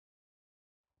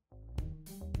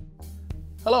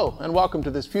Hello and welcome to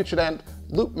this Futudent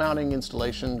loop mounting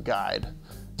installation guide.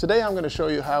 Today I'm going to show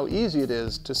you how easy it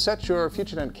is to set your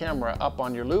Futudent camera up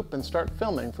on your loupe and start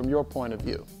filming from your point of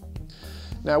view.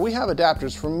 Now we have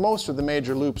adapters for most of the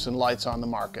major loupes and lights on the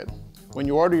market. When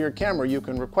you order your camera you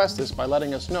can request this by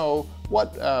letting us know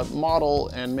what model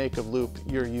and make of loupe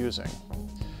you're using.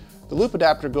 The loupe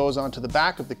adapter goes onto the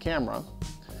back of the camera,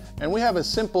 and we have a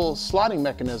simple sliding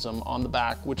mechanism on the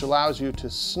back which allows you to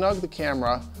snug the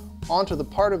camera onto the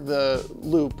part of the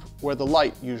loupe where the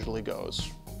light usually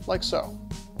goes, like so.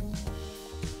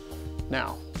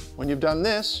 Now, when you've done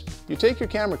this, you take your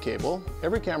camera cable.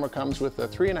 Every camera comes with a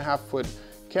 3.5-foot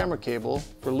camera cable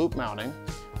for loupe mounting,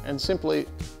 and simply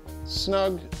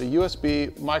snug the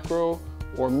USB micro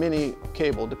or mini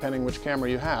cable, depending which camera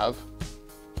you have,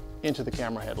 into the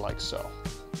camera head like so.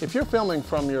 If you're filming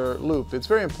from your loupe, it's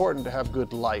very important to have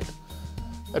good light.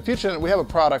 At Futudent we have a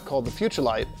product called the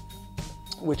Futulite,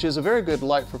 which is a very good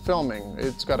light for filming.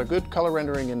 It's got a good color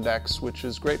rendering index, which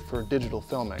is great for digital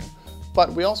filming.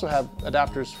 But we also have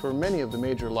adapters for many of the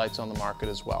major lights on the market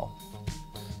as well.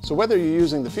 So whether you're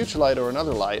using the Futulite or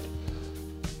another light,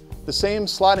 the same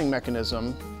sliding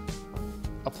mechanism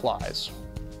applies.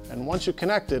 And once you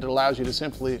connect it, it allows you to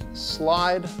simply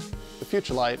slide the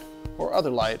Futulite or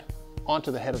other light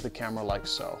onto the head of the camera like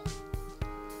so.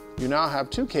 You now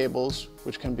have two cables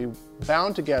which can be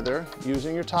bound together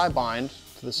using your tie bind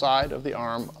to the side of the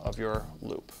arm of your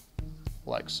loupe,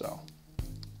 like so.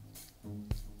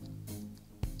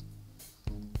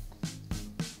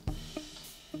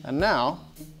 And now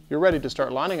you're ready to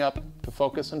start lining up to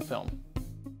focus and film.